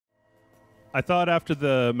I thought after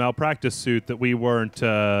the malpractice suit that we weren't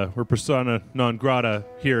we're persona non grata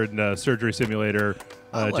here in Surgery Simulator,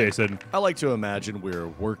 Jason. I like to imagine we're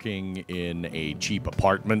working in a cheap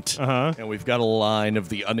apartment, Uh-huh. and we've got a line of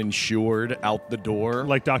the uninsured out the door.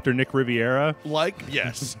 Like Dr. Nick Riviera.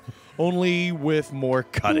 Yes. Only with more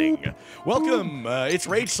cutting. Welcome. It's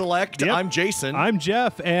Rage Select. Yep. I'm Jason. I'm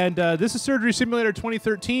Jeff, and this is Surgery Simulator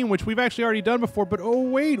 2013, which we've actually already done before. But oh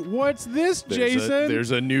wait, what's this, Jason? There's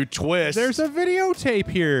a new twist. There's a videotape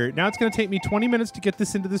here. Now it's going to take me 20 minutes to get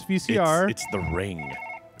this into this VCR. It's The Ring.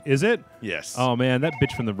 Is it? Yes. Oh man, that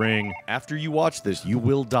bitch from The Ring. After you watch this, you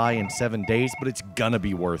will die in 7 days, but it's gonna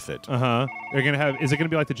be worth it. Uh huh. They're gonna have. Is it gonna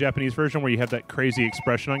be like the Japanese version where you have that crazy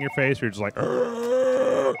expression on your face, where you're just like,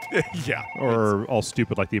 Yeah. or all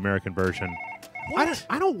stupid like the American version? What?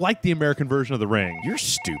 I don't like the American version of The Ring. You're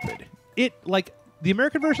stupid. It like the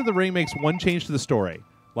American version of The Ring makes one change to the story.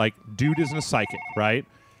 Like, dude isn't a psychic, right?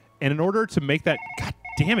 And in order to make that, god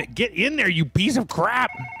damn it, get in there, you piece of crap!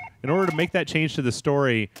 In order to make that change to the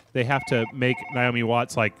story, they have to make Naomi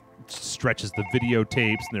Watts like stretches the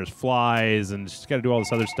videotapes and there's flies and she's got to do all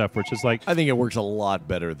this other stuff, which is like, I think it works a lot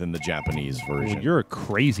better than the Japanese version. well, you're a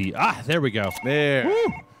crazy. There we go. There.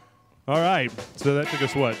 Woo! All right. So that took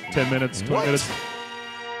us what? 10 minutes, 20 What? minutes?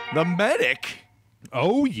 The medic.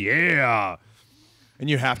 Oh yeah. And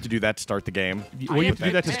you have to do that to start the game. Well, you have to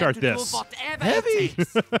do that to start this. Heavy.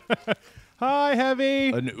 Hi, Heavy.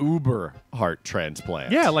 An Uber heart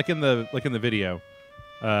transplant. Yeah, like in the video,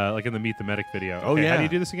 like in the Meet the Medic video. Oh, Okay, How yeah. do you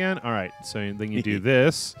do this again? All right. So then you do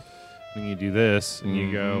this, then you do this, and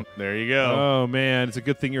you go. There you go. Oh man, it's a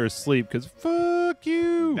good thing you're asleep because fuck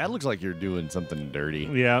you. That looks like you're doing something dirty.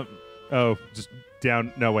 Yeah. Oh, just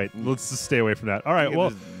down. No, wait. Let's just stay away from that. All right.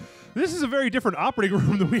 Well, this is a very different operating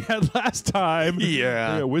room than we had last time.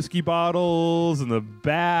 Yeah. We got whiskey bottles and the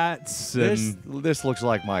bats. And This looks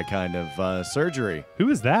like my kind of surgery. who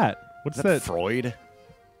is that? What's Is that that? Freud?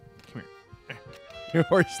 Come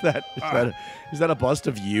Or is that is that a bust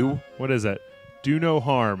of you? What is it? Do no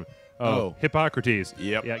harm. Oh. Hippocrates.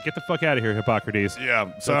 Yep. Yeah, get the fuck out of here, Hippocrates. Yeah,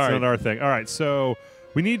 That's not our thing. All right, so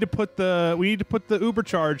we need to put the Uber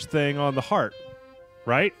charge thing on the heart,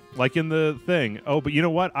 right? Like in the thing. Oh, but you know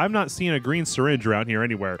what? I'm not seeing a green syringe around here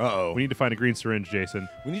anywhere. Uh-oh. We need to find a green syringe, Jason.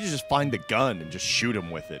 We need to just find the gun and just shoot him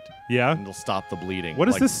with it. Yeah. And it'll stop the bleeding. What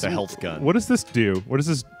does like this? The health gun. What does this do? What does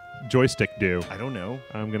this joystick do? I don't know.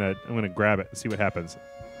 I'm gonna grab it and see what happens.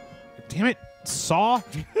 Damn it, Saw!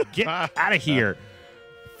 Get out of here!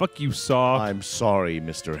 Fuck you, Saw. I'm sorry,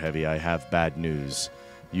 Mr. Heavy. I have bad news.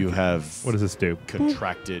 You have What does this do?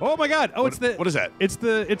 contracted. Oh my God! Oh, it's the. What is that? It's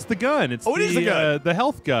the gun. It's Oh, it is the gun. The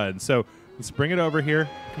health gun. So let's bring it over here.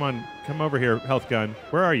 Come on, come over here, health gun.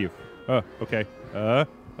 Where are you? Okay. And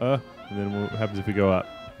then what happens if we go up?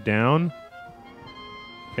 Down.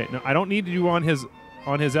 Okay. No, I don't need to do on his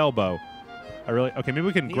elbow. Okay. Maybe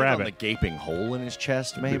we can grab on it. the gaping hole in his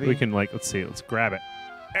chest, maybe. We can let's see. Let's grab it.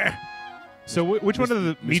 So which one of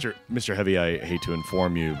the Mr. Heavy? I hate to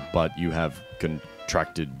inform you, but you have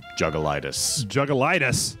contracted jugulitis.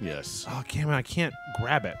 Jugulitis? Yes. Oh, damn it! I can't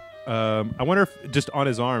grab it. I wonder if just on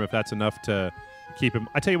his arm, if that's enough to keep him.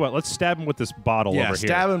 I tell you what, let's stab him with this bottle over here.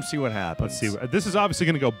 stab him, see what happens. Let's see. This is obviously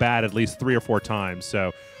going to go bad at least 3 or 4 times.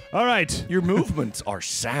 So, all right, Your movements are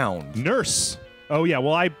sound. nurse. Oh yeah.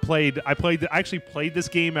 Well, I actually played this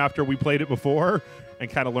game after we played it before, and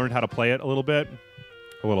kind of learned how to play it a little bit.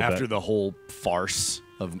 After the whole farce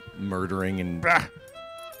of murdering and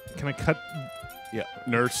Can I cut? yeah,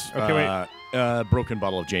 nurse. Okay, wait. Broken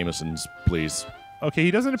bottle of Jameson's, please. Okay,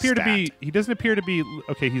 he doesn't appear to be. He doesn't appear to be.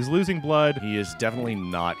 Okay, he's losing blood. He is definitely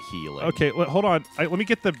not healing. Okay, hold on. Let me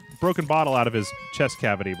get the broken bottle out of his chest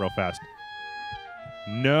cavity real fast.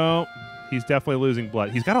 No, he's definitely losing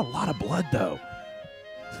blood. He's got a lot of blood, though.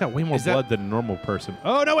 He's got way more blood than a normal person.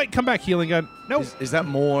 Oh, no, wait. Come back, healing gun. No. Is that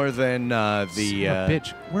more than the...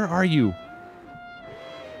 bitch, where are you?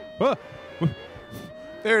 Oh.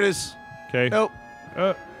 There it is. Okay. Nope.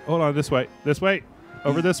 Hold on. This way. This way.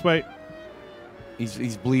 Over this way.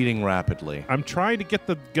 He's bleeding rapidly. I'm trying to get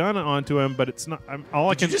the gun onto him, but it's not.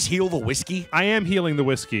 Did you just heal the whiskey? I am healing the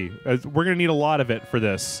whiskey. We're going to need a lot of it for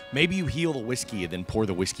this. Maybe you heal the whiskey and then pour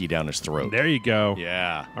the whiskey down his throat. There you go.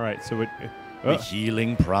 Yeah. All right. So The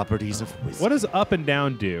healing proproperties of whiskey. what does up and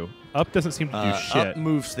down do? Up doesn't seem to do shit. Up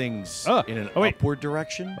moves things in an wait. upward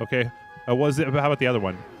direction. Okay. How about the other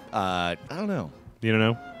one? I don't know. You don't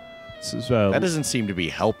know? That doesn't seem to be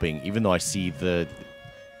helping, even though I see the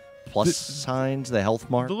plus signs, the health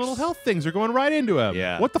marks. The little health things are going right into him.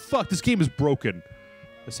 Yeah. What the fuck? This game is broken.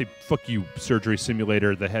 I say, fuck you, Surgery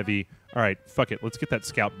Simulator, the heavy. All right, fuck it. Let's get that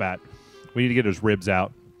scout bat. We need to get his ribs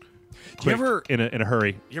out. Do you ever in a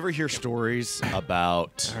hurry. you ever hear stories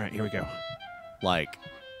about All right, here we go. like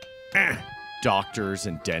doctors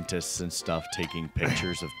and dentists and stuff taking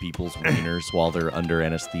pictures of people's wieners while they're under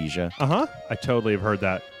anesthesia? I totally have heard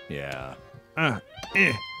that. Yeah.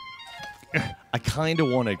 Eh. I kind of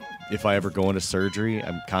want to, if I ever go into surgery,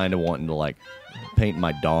 I'm kind of wanting to like paint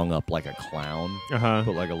my dong up like a clown.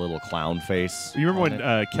 Put like a little clown face. You remember on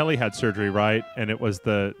when it. Kelly had surgery, right? And it was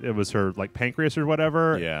her like pancreas or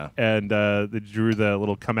whatever. Yeah. And they drew the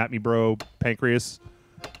little "come at me, bro" pancreas.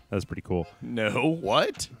 That was pretty cool. No,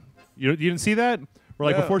 what? You didn't see that? Or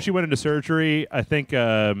like No. before she went into surgery, I think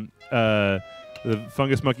the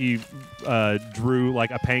fungus monkey drew like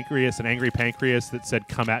a pancreas, an angry pancreas that said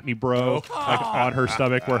 "come at me, bro," like on her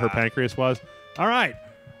stomach where her pancreas was. All right.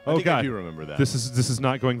 I Oh think God, I do remember that. this is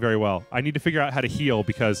not going very well. I need to figure out how to heal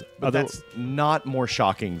because But that's not more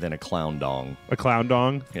shocking than a clown dong. a clown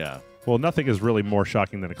dong. Yeah. Well, nothing is really more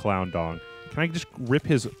shocking than a clown dong. Can I just rip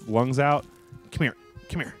his lungs out? Come here.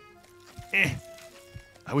 Come here.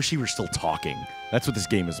 I wish he were still talking. That's what this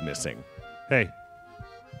game is missing. Hey.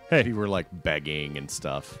 He Hey. were like begging and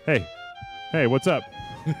stuff. Hey. Hey, what's up?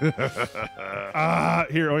 Here, I'm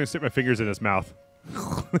going to stick my fingers in his mouth.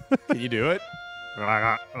 Can you do it?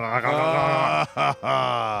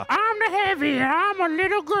 I'm the heavy. I'm a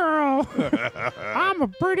little girl. I'm a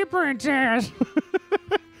pretty princess.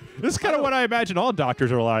 This is kind of what I imagine all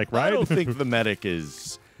doctors are like, right? I don't think the medic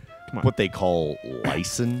is what they call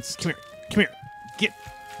licensed. Come here. Come here. Get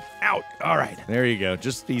out. All right. There you go.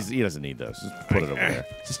 He doesn't need those. Just put it over there.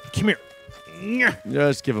 Just come here.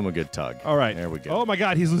 Just give him a good tug. All right. There we go. Oh my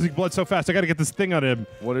God, he's losing blood so fast. I got to get this thing on him.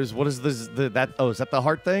 What is this? Is that the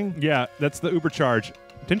heart thing? Yeah, that's the Uber charge.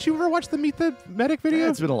 Didn't you ever watch the Meet the Medic video? Yeah,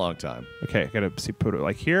 it's been a long time. Okay, I gotta put it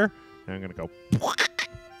like here, and I'm gonna go.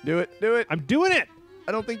 Do it. Do it. I'm doing it.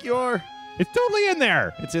 I don't think you are. It's totally in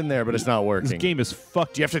there. It's in there, but it's not working. This game is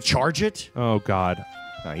fucked. Do you have to charge it? Oh God,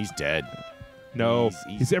 No, he's dead. no.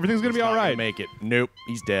 Everything's gonna be all right. Make it. Nope,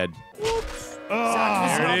 he's dead.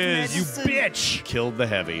 Oh, There it is. you bitch! Killed the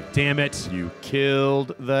heavy. Damn it! You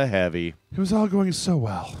killed the heavy. It was all going so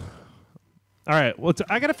well. All right, well,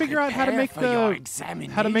 I gotta figure out how to make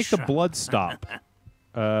the blood stop.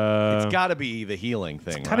 It's got to be the healing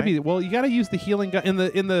thing. It's gotta be. Well, you gotta use the healing gun in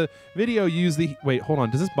the video. Use the wait. Hold on.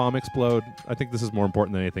 Does this bomb explode? I think this is more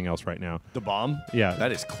important than anything else right now. The bomb? Yeah.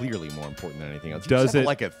 That is clearly more important than anything else. You Does just have it-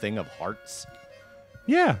 like a thing of hearts?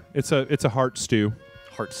 Yeah, it's a heart stew.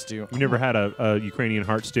 Heart stew? You never had a Ukrainian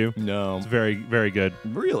heart stew? No. It's very, very good.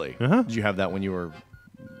 Really? Uh-huh. Did you have that when you were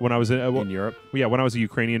When I was in Europe? yeah, when I was a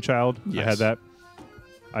Ukrainian child, I Yes. had that.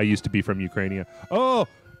 I used to be from Ukraine.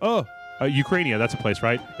 Ukraine, that's a place,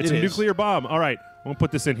 right? It's It a is. nuclear bomb. All right, I'm gonna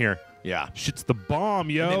put this in here. Yeah. Shit's the bomb,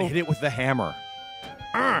 yo. And then hit it with the hammer.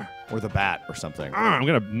 Arr, Or the bat or something. arr, I'm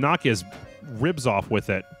gonna knock his ribs off with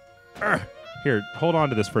it. Arr. Here, hold on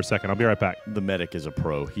to this for a second. I'll be right back. The medic is a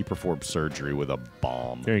pro. He performed surgery with a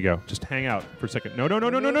bomb. There you go. Just hang out for a second. No.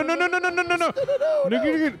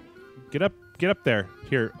 Get up there.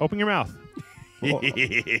 Here, open your mouth.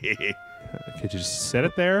 Okay, just set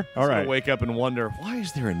it there. All right. Wake up and wonder, why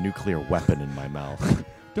is there a nuclear weapon in my mouth?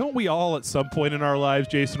 Don't we all at some point in our lives,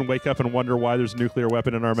 Jason, wake up and wonder why there's a nuclear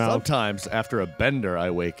weapon in our mouth? Sometimes after a bender, I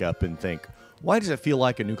wake up and think, why does it feel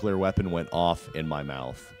like a nuclear weapon went off in my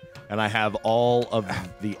mouth? And I have all of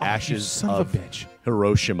the ashes son of a bitch.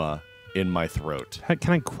 Hiroshima in my throat.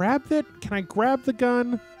 Can I grab that? Can I grab the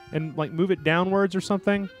gun and like move it downwards or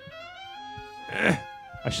something?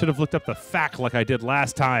 I should have looked up the fact like I did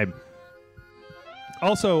last time.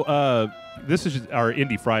 Also, this is our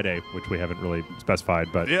Indie Friday, which we haven't really specified,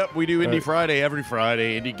 but Yep, we do Indie Friday every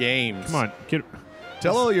Friday, Indie Games. come on,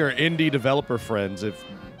 Tell all your indie developer friends if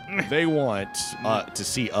they want to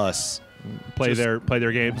see us play just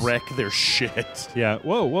their games. wreck their shit. Yeah.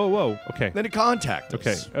 Whoa. Okay. Then to contact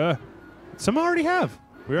Okay. us. Some already have.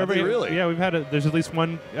 We Have they really? Yeah, we've had there's at least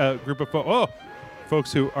one group of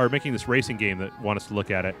folks who are making this racing game that want us to look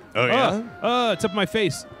at it. Oh, yeah? It's up my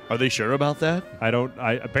face. Are they sure about that?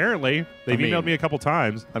 Apparently they've emailed me a couple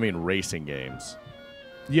times. I mean, racing games.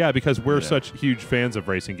 Yeah, because we're Yeah. such huge fans of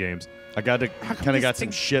racing games. I got to come kind of this got some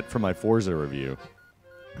thing- shit for my Forza review.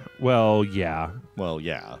 Well, yeah. Well,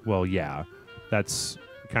 yeah. That's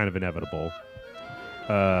kind of inevitable.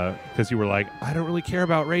 Because you were like, I don't really care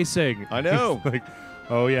about racing. I know. Like,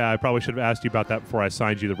 oh yeah, I probably should have asked you about that before I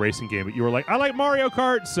signed you the racing game. But you were like, I like Mario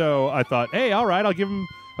Kart, so I thought, hey, all right, I'll give him.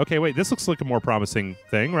 Okay, wait, this looks like a more promising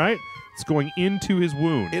thing, right? It's going into his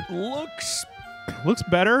wound. It looks Looks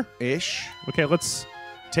better. ish. Okay, let's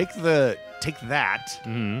Take that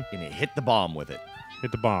and hit the bomb with it.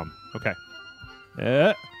 hit the bomb. Okay.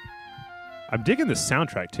 I'm digging this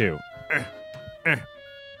soundtrack too.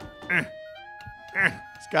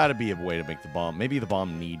 It's got to be a way to make the bomb. Maybe the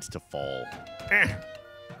bomb needs to fall.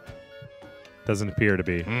 Doesn't appear to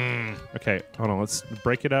be. Okay, hold on. Let's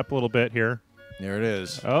break it up a little bit here. There it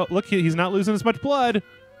is. Oh, look, he's not losing as much blood.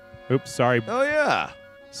 Oops, sorry. Oh, yeah.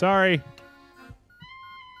 Sorry.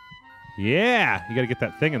 Yeah, you got to get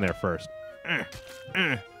that thing in there first.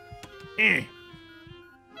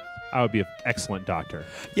 I would be an excellent doctor.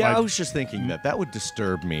 Yeah, Like, I was just thinking that would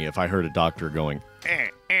disturb me if I heard a doctor going,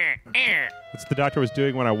 that's what the doctor was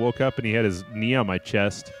doing when I woke up and he had his knee on my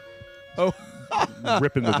chest, oh,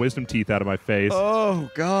 ripping the wisdom teeth out of my face. oh,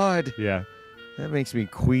 God. Yeah. That makes me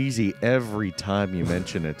queasy every time you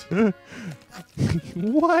mention it.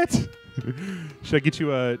 What? Should I get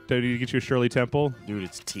you a? Do I need to get you a Shirley Temple? Dude,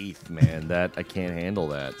 it's teeth, man. I can't handle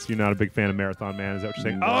that. So you're not a big fan of Marathon Man? Is that what you're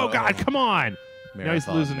saying? No. Oh God, come on! Now he's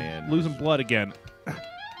Marathon Man. losing blood again.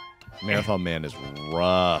 Marathon Man is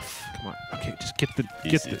rough. Come on. Okay, just get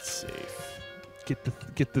Is it safe?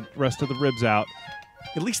 the rest of the ribs out.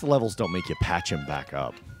 At least the levels don't make you patch him back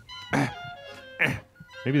up.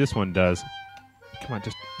 Maybe this one does. Come on,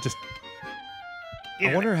 just.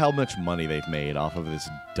 I wonder how much money they've made off of this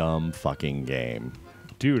dumb fucking game.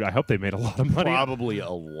 Dude, I hope they made a lot of money. Probably a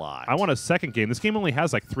lot. I want a second game. This game only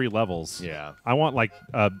has like 3 levels. Yeah. I want like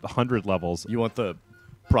 100 levels. You want the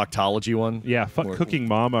proctology one? Yeah, fuck Where- Cooking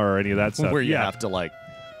Mama or any of that stuff. Where you yeah. have to like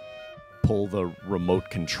pull the remote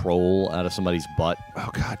control out of somebody's butt. Oh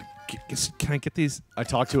God, can I get these? I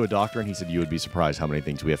talked to a doctor and he said you would be surprised how many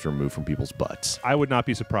things we have to remove from people's butts. I would not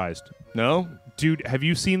be surprised. No? Dude, have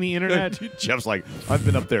you seen the internet? Jeff's like, I've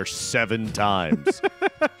been up there 7 times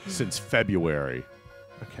since February.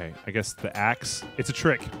 Okay, I guess the axe. It's a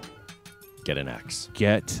trick. Get an axe.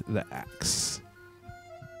 Get the axe.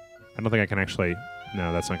 I don't think I can actually.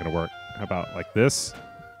 No, that's not going to work. How about like this?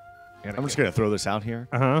 I'm just going to throw this out here.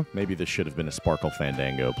 Uh-huh. Maybe this should have been a Sparkle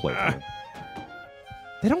Fandango playthrough.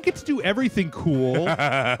 They don't get to do everything cool.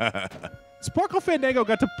 Sparkle Fandango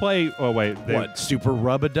got to play. Oh wait, What, Super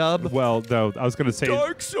Rub-a-Dub? Well, no, I was going to say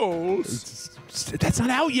Dark Souls. that's not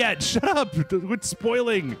out yet. Shut up! Quit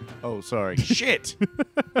spoiling. Oh, sorry. Shit.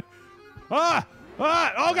 Ah!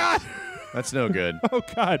 Oh God! That's no good. Oh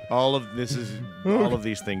God! All of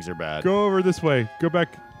these things are bad. Go over this way. Go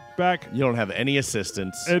back. You don't have any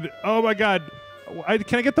assistance. And oh my God!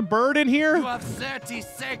 Can I get the bird in here? You have 30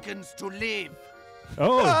 seconds to leave.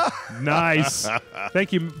 Oh, nice.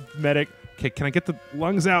 Thank you, medic. Okay, can I get the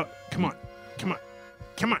lungs out? Come on.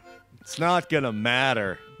 It's not gonna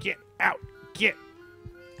matter. Get out.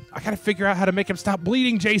 I gotta figure out how to make him stop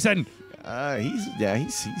bleeding, Jason.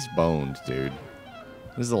 He's boned, dude.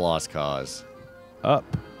 This is a lost cause. Up.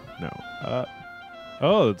 No. Up.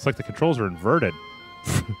 Oh, it's like the controls are inverted.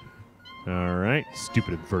 All right.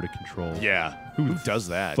 Stupid inverted controls. Yeah. Who does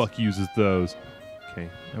that? Fuck uses those. Okay.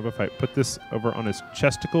 How about if I put this over on his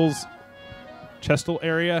chestal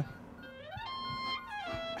area?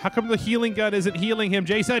 How come the healing gun isn't healing him,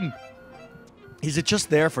 Jason? Is it just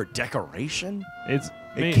there for decoration? It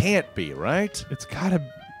Can't be, right? It's gotta.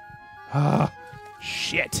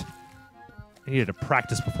 Shit. I needed to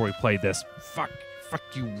practice before we played this. Fuck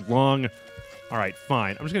you, lung. All right,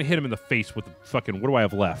 fine. I'm just gonna hit him in the face with the fucking. What do I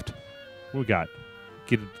have left? What we got?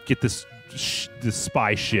 Get this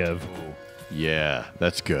spy shiv. Yeah,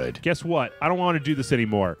 that's good. Guess what? I don't want to do this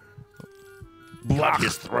anymore. Block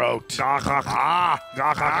his throat.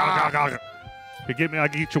 Get me. I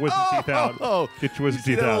get your wisdom teeth out. Oh, Get your wisdom you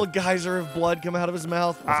see teeth that little out. geyser of blood come out of his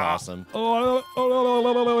mouth? That's awesome.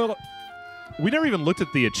 We never even looked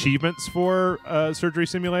at the achievements for Surgery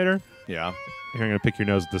Simulator. Yeah. Here, I'm gonna pick your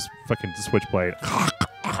nose with this fucking switchblade.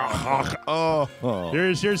 Oh.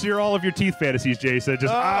 Here's all of your teeth fantasies, Jason.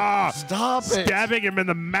 Just Stop it. stabbing him in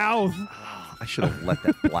the mouth. I should have let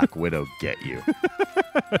that Black Widow get you.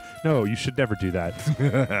 No, you should never do that.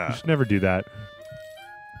 You should never do that.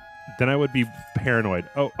 Then I would be paranoid.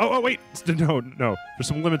 Oh, wait. No. There's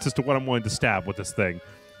some limits as to what I'm willing to stab with this thing.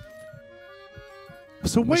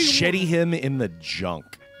 So wait. Machete him in the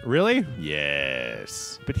junk. Really?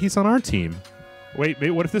 Yes. But he's on our team. Wait,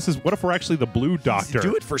 what if we're actually the blue doctor?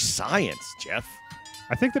 Do it for science, Jeff.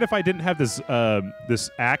 I think that if I didn't have this this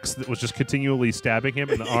axe that was just continually stabbing him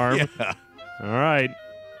in the arm. Yeah. All right.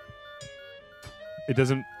 It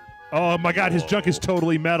doesn't. Oh my God! His junk is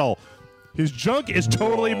totally metal. His junk is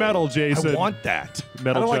totally metal, Jason. I want that.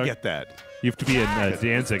 Metal How do junk. I get that? You have to be in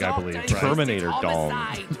Danzig, I believe. Right? Terminator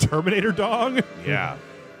dong. Terminator dong. Yeah.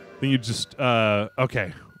 Then you just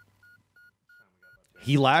okay.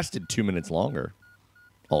 He lasted 2 minutes longer.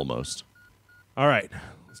 Almost. All right.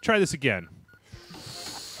 Let's try this again.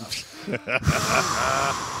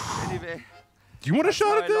 Do you want a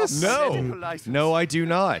shot at this? No, I do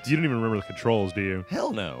not. You don't even remember the controls, do you?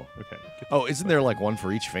 Hell no. Okay. Oh, isn't there like one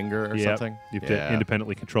for each finger or Yep. something? You have to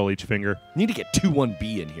independently control each finger. Need to get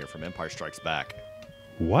 2-1B in here from Empire Strikes Back.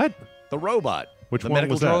 What? The robot. Which the one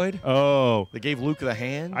medical was that? droid Oh, that gave Luke the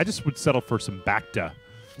hand. I just would settle for some Bacta.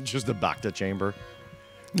 Just the Bacta chamber.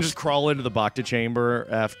 Just crawl into the Bacta chamber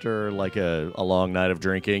after like a long night of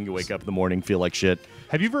drinking. You wake up in the morning, feel like shit.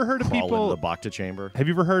 Have you ever heard of Crawl people? into the Bacta chamber. Have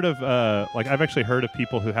you ever heard of like I've actually heard of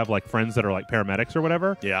people who have like friends that are like paramedics or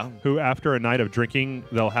whatever? Yeah. Who after a night of drinking,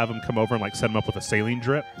 they'll have them come over and like set them up with a saline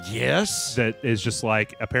drip. Yes. That is just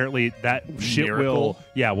like apparently that shit Miracle.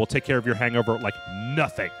 will take care of your hangover like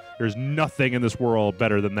nothing. There's nothing in this world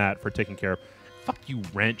better than that for taking care of. Fuck you,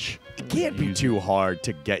 wrench. It can't be too hard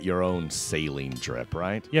to get your own saline drip,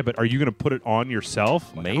 right? Yeah, but are you gonna put it on yourself?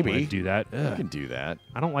 Like, I don't Maybe. wanna do that. You Ugh. can do that.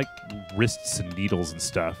 I don't like wrists and needles and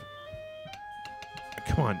stuff.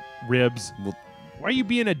 Come on, Ribs. Well- Why are you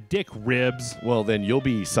being a dick, Ribs? Well, then you'll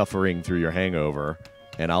be suffering through your hangover,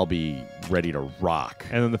 and I'll be ready to rock.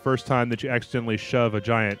 And then the first time that you accidentally shove a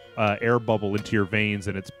giant air bubble into your veins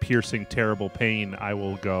and it's piercing terrible pain, I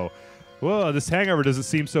will go, whoa, this hangover doesn't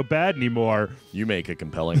seem so bad anymore. You make a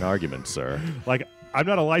compelling argument, sir. Like, I'm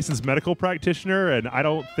not a licensed medical practitioner, and I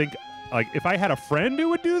don't think, like, if I had a friend who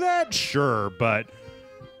would do that, sure, but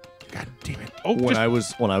God damn it. Oh, When I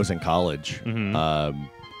was in college, Mhm.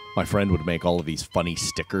 my friend would make all of these funny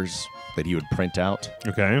stickers that he would print out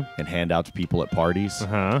okay. and hand out to people at parties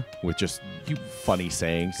Uh-huh. with just funny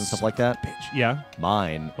sayings and stuff like that. Bitch. Yeah.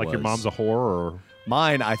 Mine, Like your was- mom's a whore or...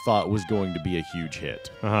 mine, I thought was going to be a huge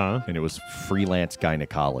hit, Uh-huh. and it was freelance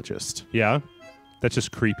gynecologist. Yeah. That's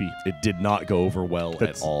just creepy. It did not go over well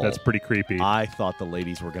That's at all. That's pretty creepy. I thought the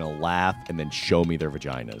ladies were going to laugh and then show me their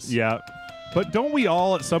vaginas. Yeah. But don't we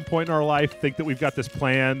all at some point in our life think that we've got this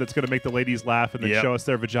plan that's going to make the ladies laugh and then Yep. show us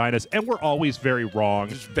their vaginas? And we're always very wrong.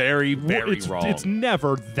 Just very, very wrong. It's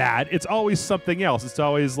never that. It's always something else. It's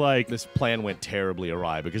always like... This plan went terribly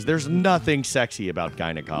awry because there's nothing sexy about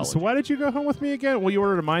gynecology. So why did you go home with me again? Well, you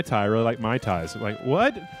ordered a Mai Tai. I really like Mai Tais. I'm like,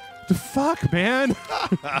 what? The fuck, man?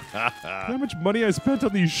 How much money I spent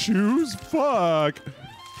on these shoes? Fuck.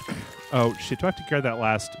 Oh, shit. Do I have to carry that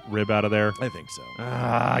last rib out of there? I think so.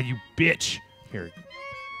 Ah, you bitch. Here.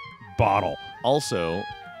 Bottle. Also,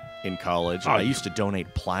 in college, Oh, I you- used to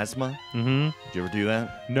donate plasma. Mm-hmm. Did you ever do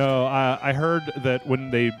that? No, I heard that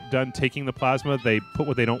when they're done taking the plasma, they put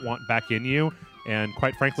what they don't want back in you. And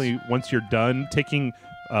quite frankly, once you're done taking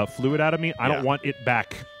fluid out of me, I Yeah. don't want it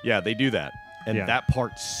back. Yeah, they do that. And Yeah. that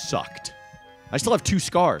part sucked. I still have 2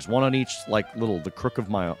 scars, one on each, like, the crook of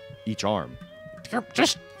my each arm.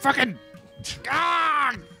 Just fucking.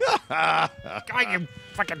 Ah! God, you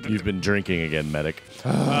fucking. You've been drinking again, medic.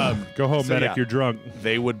 Go home, So, medic. yeah. You're drunk.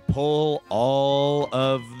 They would pull all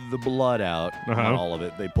of the blood out. Uh-huh. Not all of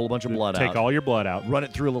it. They pull a bunch of blood Take out. all your blood out. Run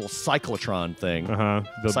it through a little cyclotron thing. Uh-huh.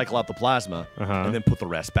 Cycle out the plasma. Uh-huh. And then put the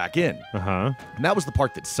rest back in. Uh-huh. And that was the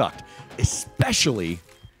part that sucked. Especially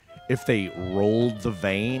if they rolled the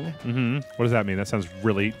vein. Mm-hmm. What does that mean? That sounds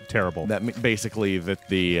really terrible. That basically that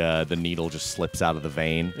the needle just slips out of the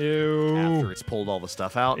vein Ew. after it's pulled all the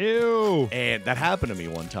stuff out. Ew. And that happened to me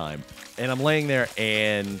one time. And I'm laying there,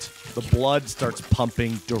 and the blood starts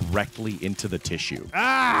pumping directly into the tissue.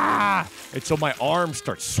 Ah! And so my arm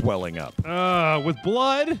starts swelling up. With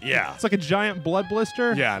blood? Yeah. It's like a giant blood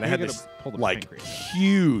blister? Yeah, and I You had gotta this pull the like pancreas out.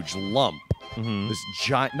 huge lump. Mhm. This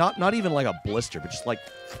giant, not even like a blister, but just like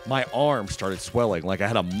my arm started swelling, like I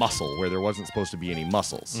had a muscle where there wasn't supposed to be any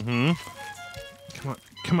muscles. Mm-hmm.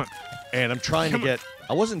 Come on. And I'm trying Come to get.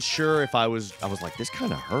 I wasn't sure if I was like, this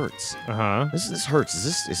kind of hurts. Uh-huh. This hurts.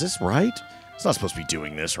 Is this right? It's not supposed to be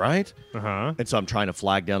doing this, right? Uh-huh. And so I'm trying to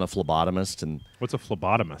flag down a phlebotomist, and What's a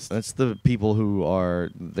phlebotomist? that's the people who are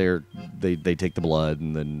there. They take the blood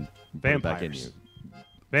and then put it back in Vampires. you.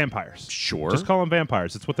 Vampires. Sure. Just call them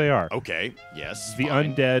vampires. It's what they are. Okay. Yes. The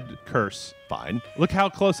fine. undead curse. Fine. Look how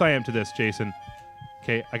close I am to this, Jason.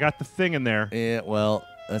 Okay, I got the thing in there. Yeah. Well,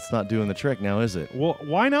 that's not doing the trick now, is it? Well,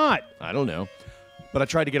 why not? I don't know. But I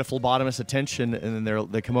tried to get a phlebotomist's attention, and then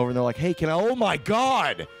they come over and they're like, "Hey, can I?" Oh my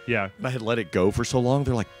God! Yeah. And I had let it go for so long.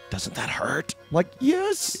 They're like, "Doesn't that hurt?" I'm like,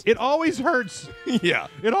 yes. It always hurts. Yeah.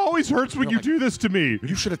 It always hurts when You're you like- do this to me.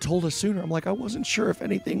 You should have told us sooner. I'm like, I wasn't sure if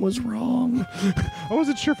anything was wrong. I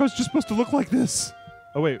wasn't sure if I was just supposed to look like this.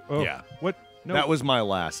 Oh, wait. Oh, Yeah. What? No. That was my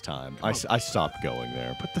last time. I stopped going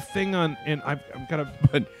there. Put the thing on, and I'm got a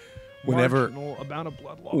But whenever marginal amount of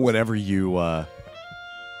blood loss.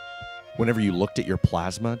 whenever you looked at your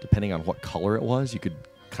plasma, depending on what color it was, you could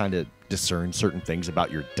kind of discern certain things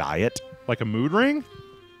about your diet. Like a mood ring?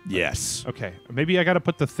 Yes. Okay. Maybe I got to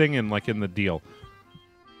put the thing in, like in the deal.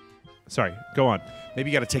 Sorry, go on.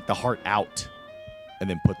 Maybe you got to take the heart out and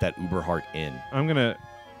then put that uber heart in. I'm going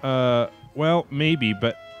to, well, maybe,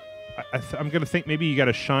 but I'm going to think maybe you got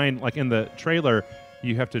to shine, like in the trailer,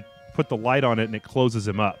 you have to put the light on it and it closes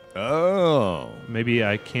him up. Oh. Maybe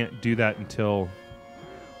I can't do that until...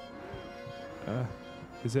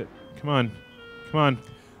 is it? Come on. Come on.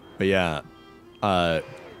 But yeah,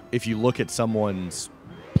 if you look at someone's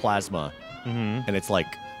plasma and it's like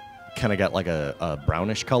kind of got like a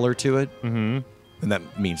brownish color to it, and that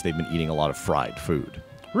means they've been eating a lot of fried food.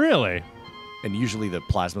 Really? And usually the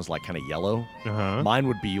plasma's like kind of yellow. Mine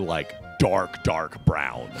would be like dark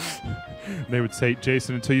brown. They would say,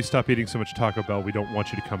 Jason, until you stop eating so much Taco Bell, we don't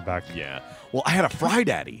want you to come back. Yeah. Well, I had a Fry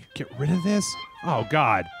Daddy. Get rid of this? Oh,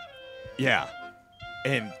 God. Yeah.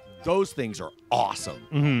 And those things are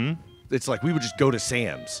awesome. It's like we would just go to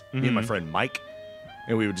Sam's, me and my friend Mike,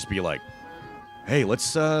 and we would just be like, hey, let's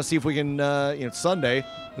see if we can, it's Sunday,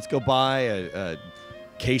 let's go buy a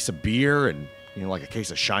case of beer and, like a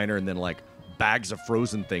case of Shiner and then like bags of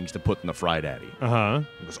frozen things to put in the Fry Daddy.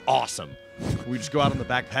 It was awesome. We just go out on the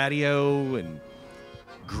back patio and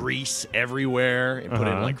grease everywhere and put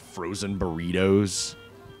in like frozen burritos.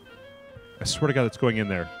 I swear to God, it's going in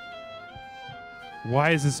there.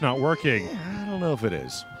 Why is this not working? I don't know if it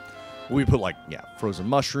is. We put like, frozen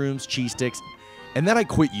mushrooms, cheese sticks, and then I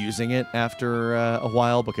quit using it after a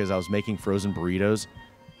while because I was making frozen burritos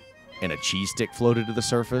and a cheese stick floated to the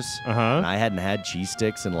surface. And I hadn't had cheese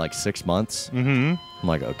sticks in like 6 months. I'm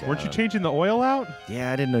like, okay. Weren't you changing the oil out?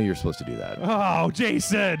 Yeah, I didn't know you were supposed to do that. Oh,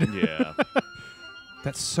 Jason. Yeah.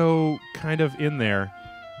 That's so kind of in there.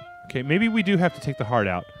 Okay, maybe we do have to take the heart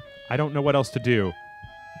out. I don't know what else to do.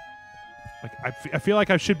 Like I feel like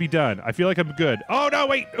I should be done. I feel like I'm good. Oh, no,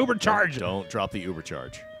 wait. Uber charge. Don't drop the Uber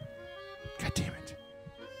charge. God damn it.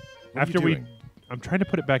 What are you doing? I'm trying to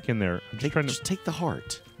put it back in there. I'm just trying to. Just take the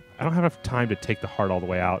heart. I don't have enough time to take the heart all the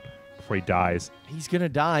way out before he dies. He's going to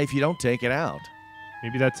die if you don't take it out.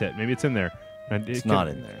 Maybe that's it. Maybe it's in there. And it's not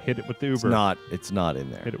in there. Hit it with the Uber. It's not in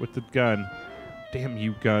there. Hit it with the gun. Damn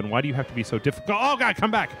you, gun. Why do you have to be so difficult? Oh, God, come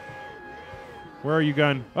back. Where are you,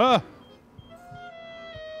 gun? Ah!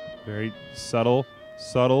 Very subtle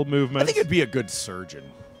movement. I think it'd be a good surgeon.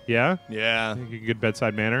 Yeah? Yeah. I think a good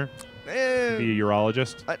bedside manner. Be a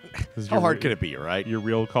urologist. How hard can it be, right? Your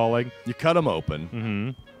real calling. You cut them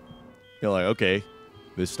open. You're like, okay,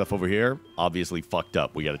 this stuff over here, obviously fucked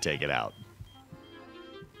up. We got to take it out.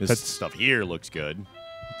 This stuff here looks good.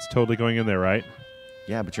 It's totally going in there, right?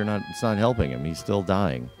 Yeah, but it's not helping him. He's still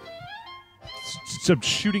dying. So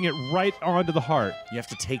shooting it right onto the heart. You have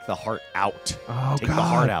to take the heart out. Oh, take God. the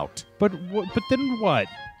heart out. But then what?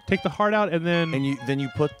 Take the heart out and then... And you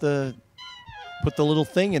put the little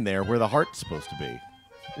thing in there where the heart's supposed to be.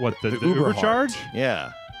 What, the Uber charge?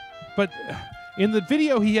 Yeah. But in the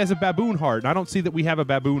video, he has a baboon heart, and I don't see that we have a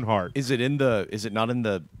baboon heart. Is it not in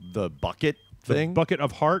the bucket thing? The bucket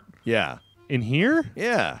of heart? Yeah. In here?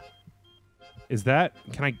 Yeah. Is that...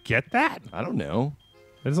 Can I get that? I don't know.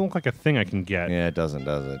 It doesn't look like a thing I can get. Yeah, it doesn't,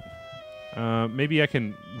 does it? Maybe I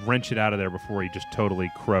can wrench it out of there before he just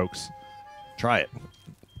totally croaks. Try it.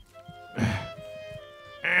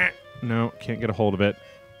 No, can't get a hold of it.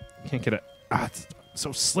 Can't get it. It's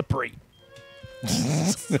so slippery.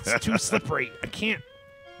 It's too slippery. I can't.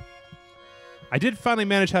 I did finally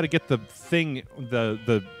manage how to get the thing,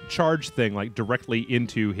 the charge thing, like directly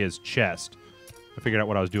into his chest. I figured out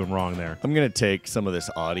what I was doing wrong there. I'm going to take some of this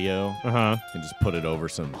audio and just put it over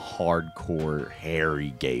some hardcore,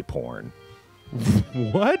 hairy gay porn.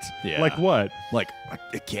 What? Yeah. Like what? Like,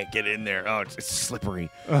 I can't get in there. Oh, it's slippery.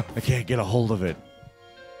 I can't get a hold of it.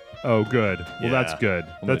 Oh, good. Well, that's good.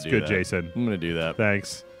 That's good, that. Jason. I'm going to do that.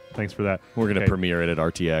 Thanks for that. We're going to premiere it at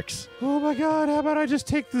RTX. Oh, my God. How about I just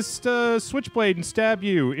take this switchblade and stab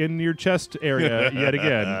you in your chest area yet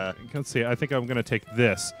again? Let's see. I think I'm going to take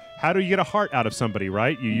this. How do you get a heart out of somebody,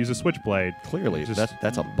 right? You use a switchblade. Clearly.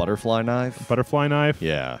 That's a butterfly knife. Butterfly knife?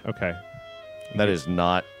 Yeah. Okay. That is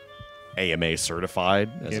not AMA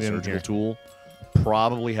certified as a surgical tool.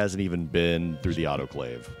 Probably hasn't even been through the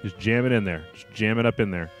autoclave. Just jam it in there. Just jam it up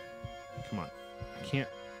in there. Come on. I can't.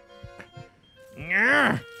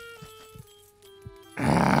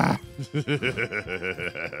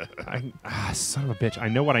 Son of a bitch. I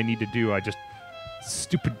know what I need to do.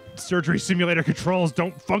 Stupid surgery simulator controls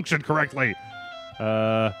don't function correctly.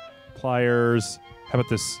 Pliers. How about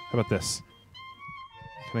this?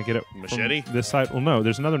 Can I get it machete? From this side? Well, no.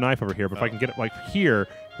 There's another knife over here. But if I can get it like here,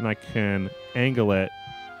 then I can angle it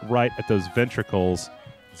right at those ventricles.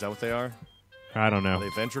 Is that what they are? I don't know. Are they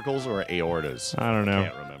ventricles or aortas? I don't know. I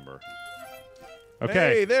can't remember.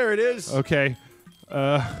 Okay. Hey, there it is. Okay.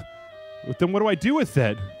 Then what do I do with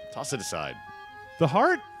it? Toss it aside. The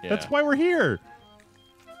heart? Yeah. That's why we're here.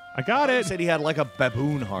 I got He it. said he had like a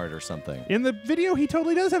baboon heart or something. In the video, he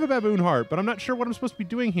totally does have a baboon heart, but I'm not sure what I'm supposed to be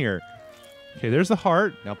doing here. Okay, there's the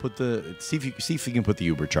heart Now put the see if you can put the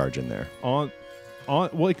Uber charge in there. on.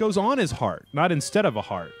 Well, it goes on his heart, not instead of a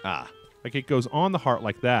heart. Ah, Like it goes on the heart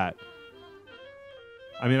like that.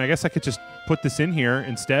 I mean, I guess I could just put this in here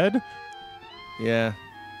instead. yeah,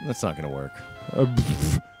 that's not gonna work.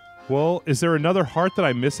 Well, is there another heart that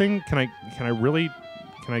I'm missing? Can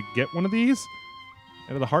I get one of these?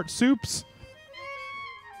 Out of the heart soups?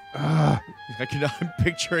 I'm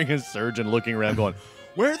picturing a surgeon looking around, going,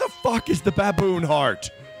 "Where the fuck is the baboon heart?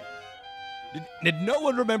 Did no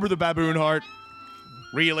one remember the baboon heart?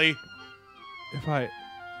 Really? If I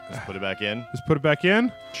Just put it back in. just put it back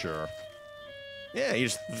in? Sure. Yeah, you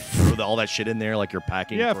just throw all that shit in there like you're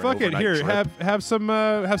packing. Yeah, for an fuck it. overnight Here, trip. have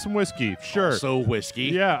some whiskey. Sure. So whiskey.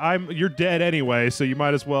 Yeah, you're dead anyway, so you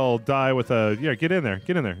might as well die with a get in there.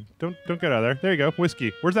 Get in there. Don't get out of there. There you go.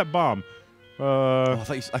 Whiskey. Where's that bomb? Oh,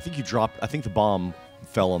 I think you dropped. I think the bomb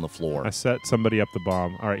fell on the floor. I set somebody up the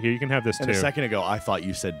bomb. All right, here you can have this And too. a second ago, I thought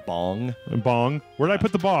you said bong. Bong. Where did I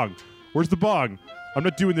put the bong? Where's the bong? I'm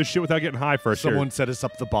not doing this shit without getting high first. Someone Here. set us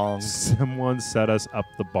up the bong. Someone set us up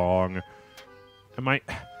the bong.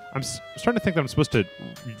 I'm starting to think that I'm supposed to.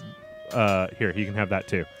 Here, you can have that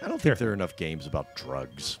too. I don't think there are enough games about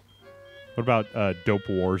drugs. What about Dope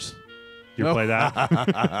Wars? You play that?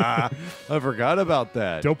 I forgot about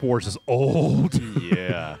that. Dope Wars is old.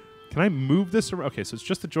 Yeah. Can I move this around? Okay, so it's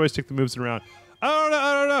just the joystick that moves it around. I don't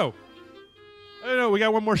know. I don't know. We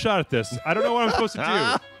got one more shot at this. I don't know what I'm supposed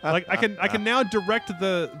to do. Like I can now direct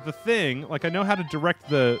the thing. Like I know how to direct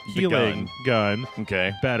the healing gun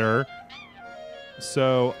Okay. better.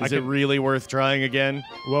 So Is it really worth trying again?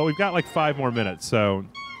 Well, we've got like 5 more minutes. So,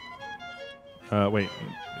 wait.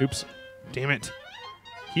 Oops. Damn it.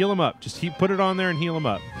 Heal him up. Just put it on there and heal him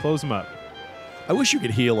up. Close him up. I wish you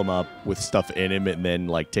could heal him up with stuff in him and then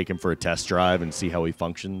like take him for a test drive and see how he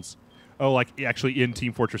functions. Oh, like actually in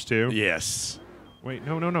Team Fortress 2? Yes. Wait,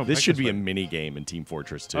 no. This I should guess be a what- mini game in Team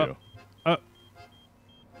Fortress 2.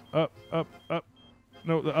 Up.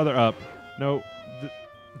 No, the other up. No,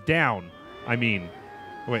 down. I mean,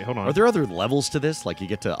 wait, hold on. Are there other levels to this? Like you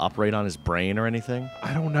get to operate on his brain or anything?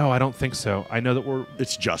 I don't know. I don't think so. I know that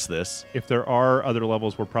It's just this. if there are other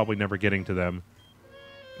levels, we're probably never getting to them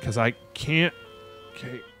because I can't.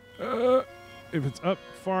 Okay. If it's up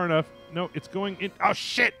far enough, no, it's going in. Oh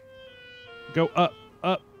shit! Go up.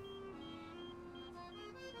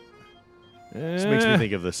 This makes me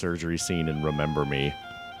think of the surgery scene in Remember Me.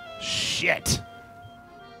 Shit.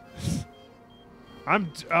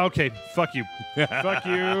 Okay. Fuck you. Fuck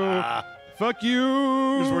you. Fuck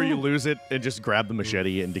you. This is where you lose it and just grab the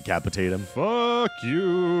machete and decapitate him. Fuck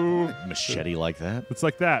you. Machete like that? It's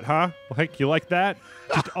like that, huh? Like you like that?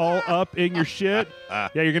 Just all up in your shit? Yeah,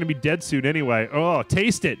 you're gonna be dead soon anyway. Oh,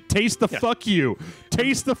 taste it. Taste the fuck you.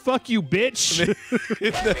 Taste the fuck you, bitch.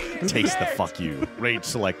 Taste the fuck you.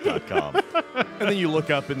 RageSelect.com. And then you look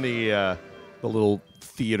up in the little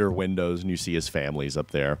theater windows and you see his family's up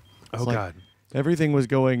there. It's like, God. Everything was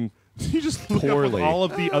going You just look up poorly. and all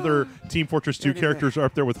of the other Team Fortress 2 characters are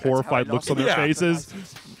up there with horrified looks on their faces.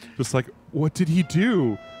 Just like, what did he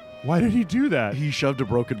do? Why did he do that? He shoved a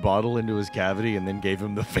broken bottle into his cavity and then gave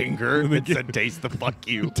him the finger and said, taste the fuck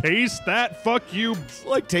you. Taste that fuck you. It's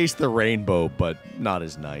like taste the rainbow, but not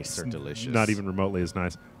as nice or delicious. Not even remotely as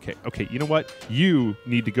nice. Okay, you know what? You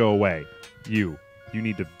need to go away. You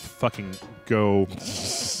need to fucking go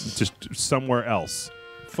just somewhere else.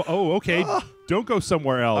 Okay. Don't go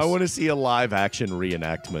somewhere else. I want to see a live action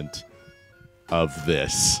reenactment of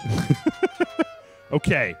this.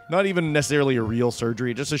 Okay. Not even necessarily a real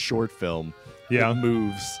surgery, just a short film. Yeah. That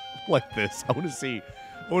moves like this. I want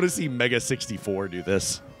to see Mega 64 do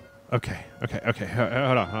this. Okay. Hold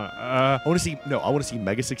on. I want to see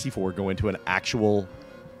Mega 64 go into an actual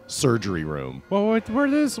surgery room, Well, where'd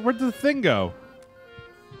the thing go?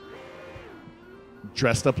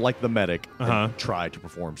 dressed up like the medic, Uh-huh. and try to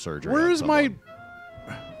perform surgery. Where's on my? someone.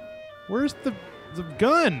 Where's the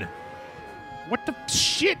gun? What the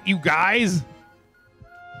shit, you guys?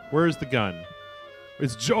 Where's the gun?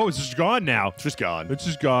 It's just gone now. It's just gone. It's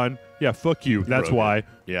just gone. Yeah, fuck you. That's broke why. it.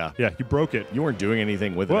 Yeah. Yeah, you broke it. You weren't doing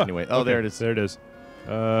anything with it Whoa. anyway. Oh, Okay, there it is. There it is.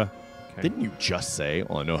 Okay. Didn't you just say,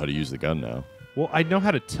 "Oh, I know how to use the gun now"? Well, I know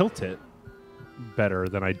how to tilt it better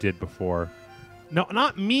than I did before. No,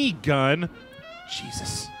 not me, gun.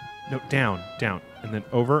 Jesus. No, down, and then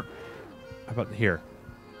over. How about here?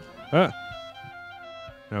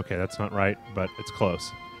 Okay, that's not right, but it's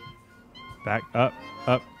close. Back, up,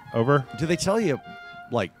 over. Do they tell you,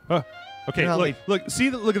 like, Okay, You know, look,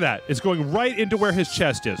 look at that. It's going right into where his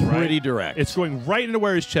chest is, right? Pretty direct. It's going right into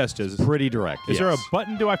where his chest is. pretty direct. Is there a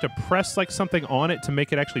button? Do I have to press like something on it to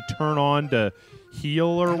make it actually turn on to heal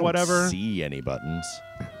or whatever? See any buttons?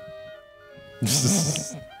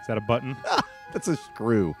 Is that a button? That's a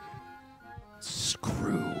screw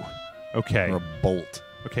Screw. Okay. or a bolt.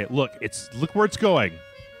 Okay, look where it's going.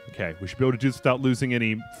 Okay, we should be able to do this without losing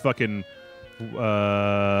any fucking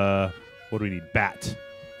what do we need? Bat.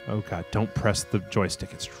 Oh god, don't press the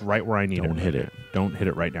joystick. It's right where I need it. Don't hit it. Don't hit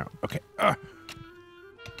it right now. Okay. All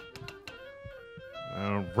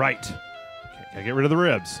right. Okay, gotta get rid of the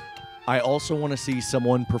ribs. I also want to see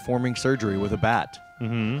someone performing surgery with a bat,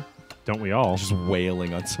 Don't we all? just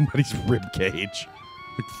wailing on somebody's rib cage.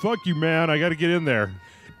 Like, fuck you, man. I gotta get in there.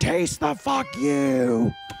 Taste the fuck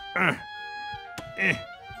you.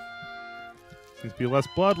 Seems to be less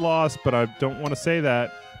blood loss, but I don't want to say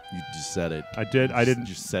that. You just said it. I did. I didn't.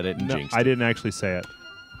 You just said it and No, jinxed I it. didn't actually say it.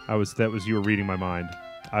 That was you were reading my mind.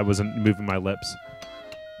 I wasn't moving my lips.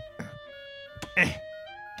 Okay,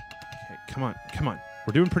 come on.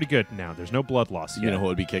 We're doing pretty good now. There's no blood loss yet. You know what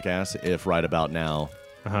would be kick-ass? If right about now,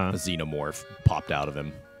 Uh-huh. a xenomorph popped out of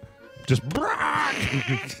him. Just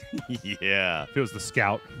Yeah. if it was the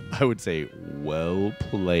scout. I would say, well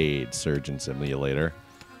played, Surgeon Simulator.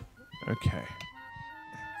 Okay.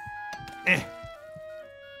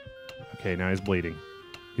 Okay, now he's bleeding.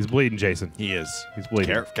 He's bleeding, Jason. He is. He's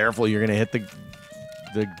bleeding. Careful, you're going to hit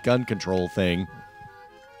the gun control thing.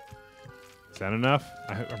 Is that enough?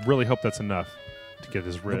 I really hope that's enough to get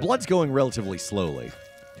his The rib. blood's going relatively slowly.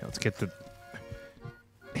 Okay, let's get the.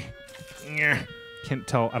 Can't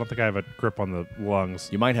tell. I don't think I have a grip on the lungs.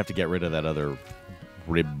 You might have to get rid of that other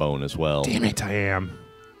rib bone as well. Damn it, I am.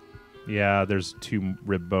 Yeah, there's 2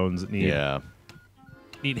 rib bones that need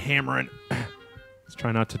hammering. Let's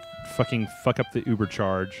try not to fucking fuck up the Uber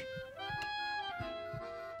charge.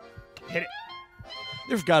 Hit it.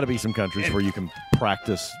 There's got to be some countries where you can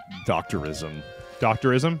practice doctorism.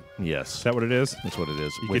 Doctorism? Yes. Is that what it is? That's what it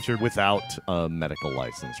is. You get your- without a medical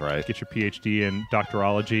license, right? Get your PhD in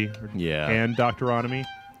doctorology Yeah. and doctoronomy.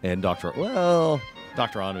 And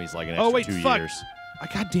doctoronomy is like an extra Oh, wait, 2 fuck. years.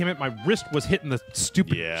 God damn it, my wrist was hitting the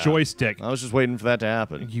stupid Yeah. joystick. I was just waiting for that to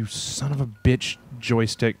happen. You son of a bitch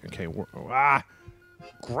joystick. Okay,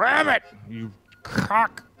 Grab it, you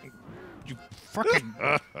cock. You fucking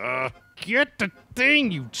get the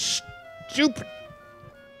thing, you stupid.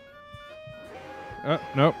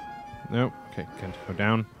 nope. Okay, can go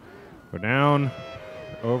down. Go down.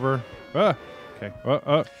 Over. Okay.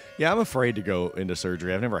 Yeah, I'm afraid to go into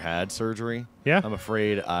surgery. I've never had surgery. Yeah? I'm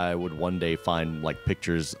afraid I would one day find like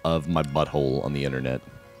pictures of my butthole on the internet.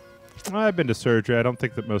 I've been to surgery. I don't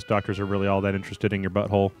think that most doctors are really all that interested in your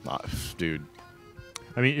butthole. Dude.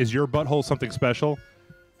 I mean, is your butthole something special?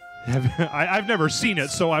 I've never seen it,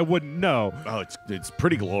 so I wouldn't know. Oh, it's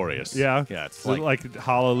pretty glorious. Yeah? Yeah, it's Is it like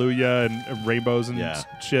hallelujah and rainbows and Yeah.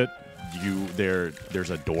 shit? There's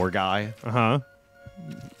a door guy. Uh-huh.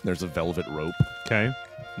 There's a velvet rope. Okay.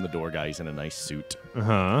 And the door guy's in a nice suit.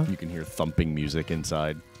 Uh-huh. You can hear thumping music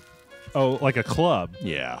inside. Oh, like a club.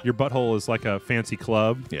 Yeah. Your butthole is like a fancy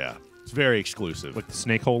club, Yeah. It's very exclusive. like the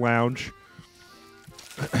Snake Hole Lounge.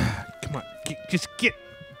 Come on, just get.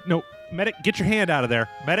 No, medic, get your hand out of there,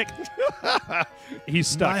 medic. He's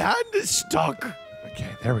stuck. My hand is stuck. Okay,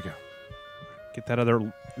 there we go. Get that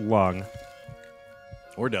other lung,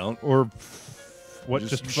 Or don't. or what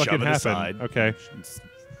just shove fucking it happened? aside. Okay. It's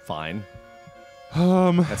fine.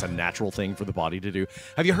 Um. That's a natural thing for the body to do.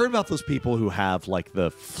 Have you heard about those people who have like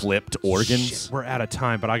the flipped organs? Shit, we're out of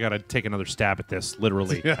time, but I gotta take another stab at this.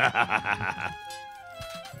 Literally.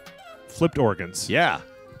 Flipped organs. Yeah.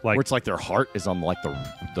 Like- where it's like their heart is on like the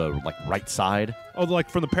like right side. Oh, like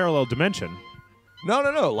from the parallel dimension.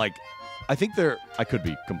 No. Like I think they're I could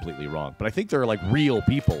be completely wrong, but I think they're like real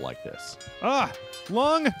people like this.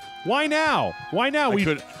 Lung. Why now? Why now?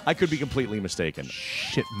 I could be completely mistaken.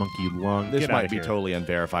 Shit, monkey lung. This Get might outta be here. totally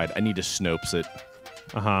unverified. I need to Snopes it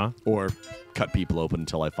Uh huh. or cut people open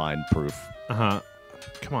until I find proof. Uh huh.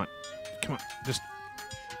 Come on. Just.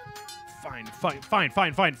 Fine.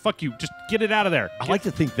 Fuck you. Just get it out of there. I like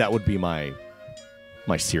to think that would be my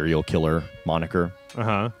serial killer moniker, Uh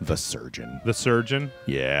huh. the Surgeon. The surgeon.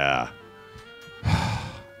 Yeah.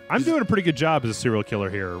 I'm doing a pretty good job as a serial killer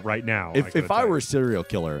here right now. If I were a serial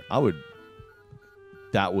killer, I would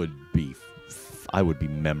be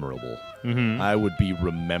memorable. Mm-hmm. I would be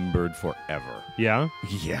remembered forever. Yeah.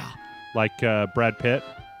 Yeah. Like Brad Pitt.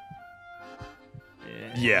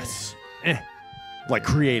 Yes. Like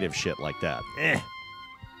creative shit like that.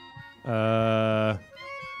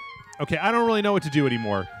 Okay, I don't really know what to do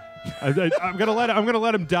anymore. I'm gonna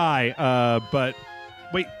let him die. But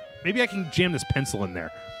wait, maybe I can jam this pencil in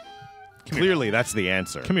there. Clearly, that's the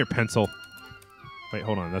answer. Come here, pencil. Wait,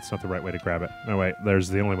 hold on. That's not the right way to grab it. No, wait. There's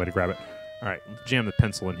the only way to grab it. All right, jam the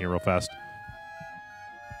pencil in here real fast.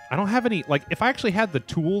 I don't have any. Like, if I actually had the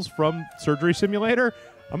tools from Surgery Simulator,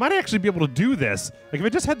 I might actually be able to do this. Like, if I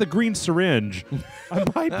just had the green syringe, I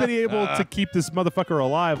might be able to keep this motherfucker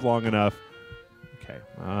alive long enough. Okay.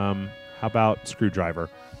 How about screwdriver?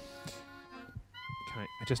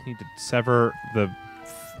 I just need to sever the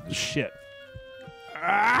shit.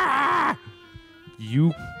 Ah!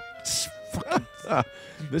 You fucking.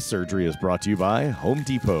 This surgery is brought to you by Home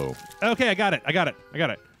Depot. Okay, I got it.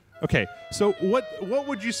 Okay, so what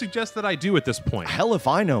would you suggest that I do at this point? Hell if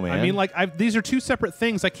I know, man. I mean, like, these are two separate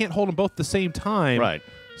things. I can't hold them both at the same time. Right.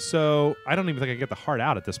 So I don't even think I get the heart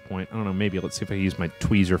out at this point. I don't know. Maybe let's see if I use my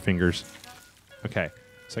tweezer fingers. Okay,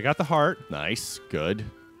 so I got the heart. Nice. Good.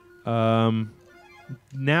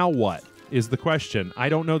 Now what is the question? I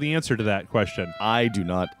don't know the answer to that question. I do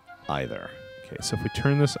not either. Okay, so if we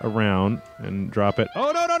turn this around and drop it.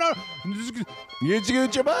 Oh, no.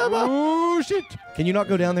 Oh, shit. Can you not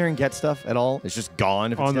go down there and get stuff at all? It's just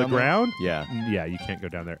gone if it's On the down there? ground? Yeah. Yeah, you can't go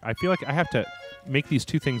down there. I feel like I have to make these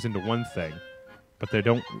two things into one thing, but they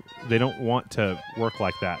don't want to work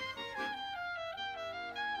like that.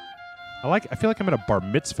 I feel like I'm at a bar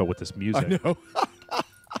mitzvah with this music. I know.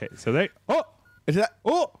 Okay, so they Did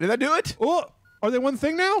that do it? are they one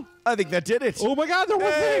thing now? I think that did it. Oh my god, they're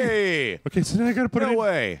one thing. Hey! Okay, so then I gotta put it No in.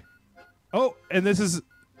 way. Oh, and this is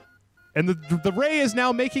the ray is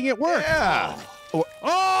now making it work. Yeah.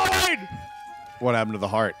 Oh wait! What happened to the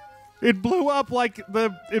heart? It blew up like in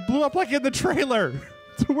the trailer.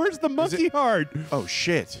 Where's the monkey heart? Oh,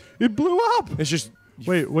 shit. It blew up. It's just...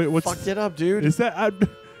 Wait, what's Fucked it up, dude. Is that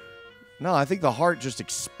No, I think the heart just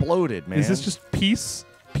exploded, man. is this just piece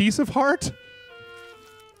of heart?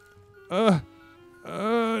 I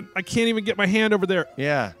can't even get my hand over there.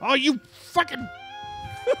 Yeah. Oh, you fucking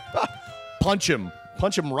Punch him.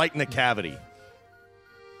 Punch him right in the cavity.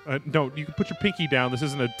 no, you can put your pinky down. This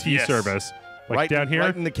isn't a tea Yes. service. Like right down here.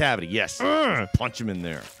 Right in the cavity, yes. Punch him in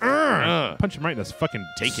there. Punch him right in this fucking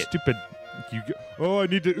Take it. stupid. I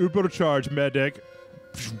need to Uber charge, medic.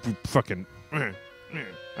 Fucking.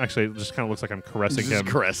 Actually, it just kind of looks like I'm caressing Just him.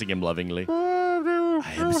 caressing him lovingly. I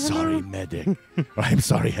am sorry, medic. I'm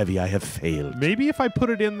sorry, Heavy. I have failed. Maybe if I put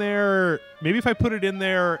it in there. Maybe if I put it in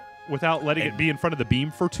there without letting it be in front of the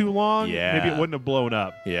beam for too long. Yeah. Maybe it wouldn't have blown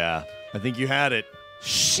up. Yeah. I think you had it.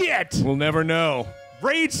 Shit! We'll never know.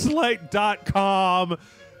 RageSelect.com.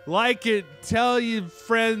 Like it. Tell your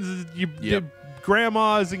friends, your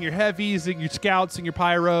grandmas, and your heavies, and your scouts, and your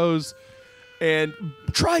pyros. And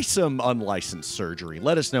try some unlicensed surgery.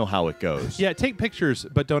 Let us know how it goes. Yeah, take pictures,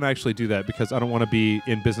 but don't actually do that because I don't want to be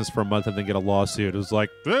in business for a month and then get a lawsuit. It was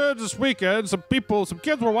like, this weekend, some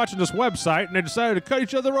kids were watching this website and they decided to cut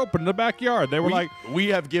each other open in the backyard. They were like, we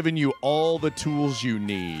have given you all the tools you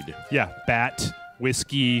need. yeah, bat,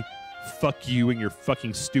 whiskey, fuck you and your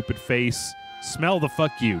fucking stupid face. Smell the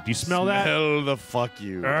fuck you. Do you smell that? Smell the fuck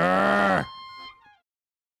you. Arrgh.